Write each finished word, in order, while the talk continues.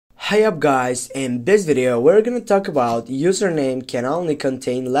Hi up guys, in this video we're gonna talk about username can only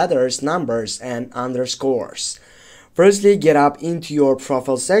contain letters, numbers and underscores. Firstly, get up into your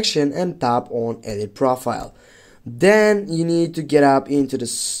profile section and tap on edit profile. Then you need to get up into the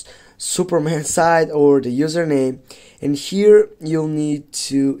Superman site or the username, and here you'll need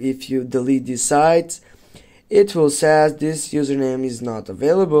to, if you delete this site, it will say this username is not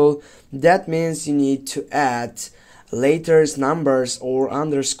available. That means you need to add letters, numbers or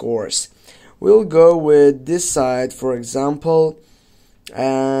underscores. We'll go with this site for example,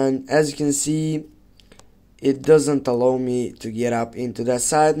 and as you can see it doesn't allow me to get up into that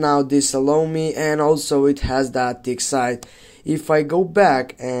site. Now this allow me, and also it has that tick site. If I go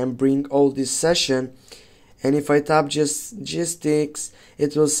back and bring all this session, and if I tap just ticks,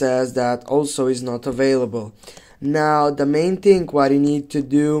 it will says that also is not available. Now the main thing what you need to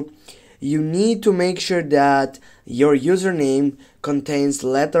do, you need to make sure that your username contains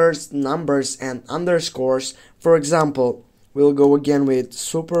letters, numbers and underscores. For example, we'll go again with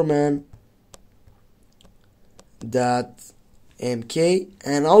superman.mk,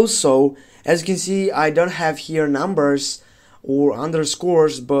 and also as you can see I don't have here numbers or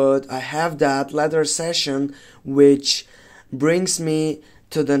underscores, but I have that letter session which brings me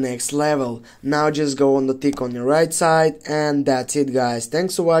to the next level. Now just go on the tick on your right side, and that's it guys.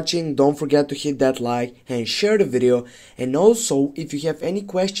 Thanks for watching. Don't forget to hit that like and share the video, and also if you have any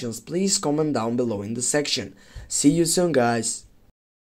questions please comment down below in the section. See you soon guys.